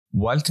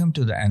Welcome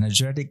to the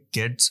Energetic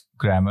Kids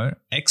Grammar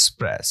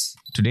Express.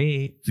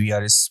 Today, we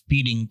are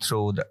speeding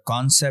through the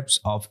concepts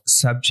of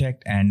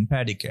subject and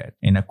predicate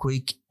in a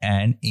quick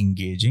and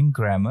engaging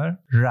grammar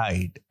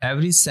ride.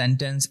 Every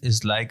sentence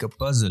is like a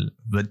puzzle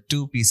with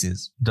two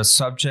pieces, the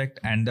subject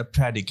and the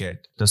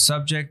predicate. The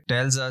subject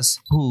tells us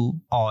who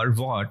or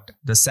what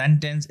the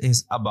sentence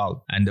is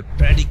about, and the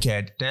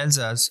predicate tells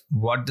us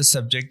what the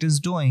subject is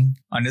doing.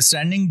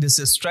 Understanding this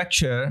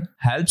structure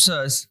helps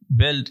us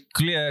build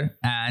clear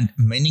and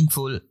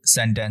meaningful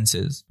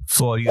sentences.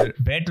 For your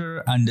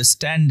better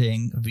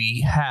understanding,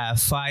 we have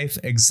 5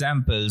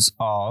 examples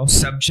of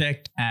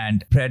subject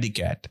and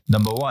predicate.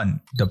 Number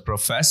 1. The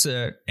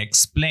professor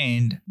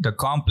explained the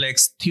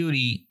complex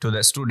theory to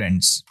the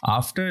students.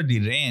 After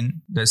the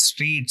rain, the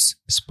streets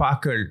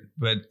sparkled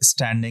with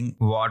standing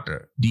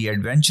water. The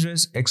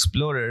adventurous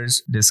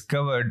explorers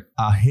discovered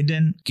a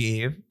hidden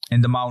cave in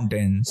the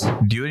mountains.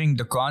 During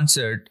the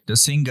concert, the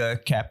singer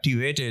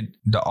captivated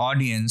the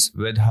audience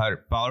with her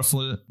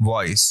powerful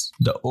voice.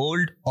 The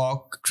old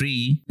oak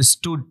tree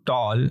stood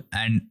tall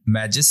and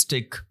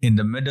majestic in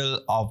the middle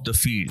of the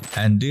field.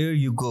 And there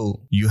you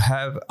go. You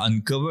have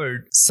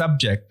uncovered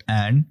subject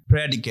and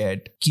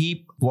predicate.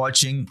 Keep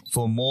watching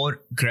for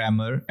more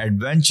grammar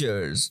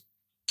adventures.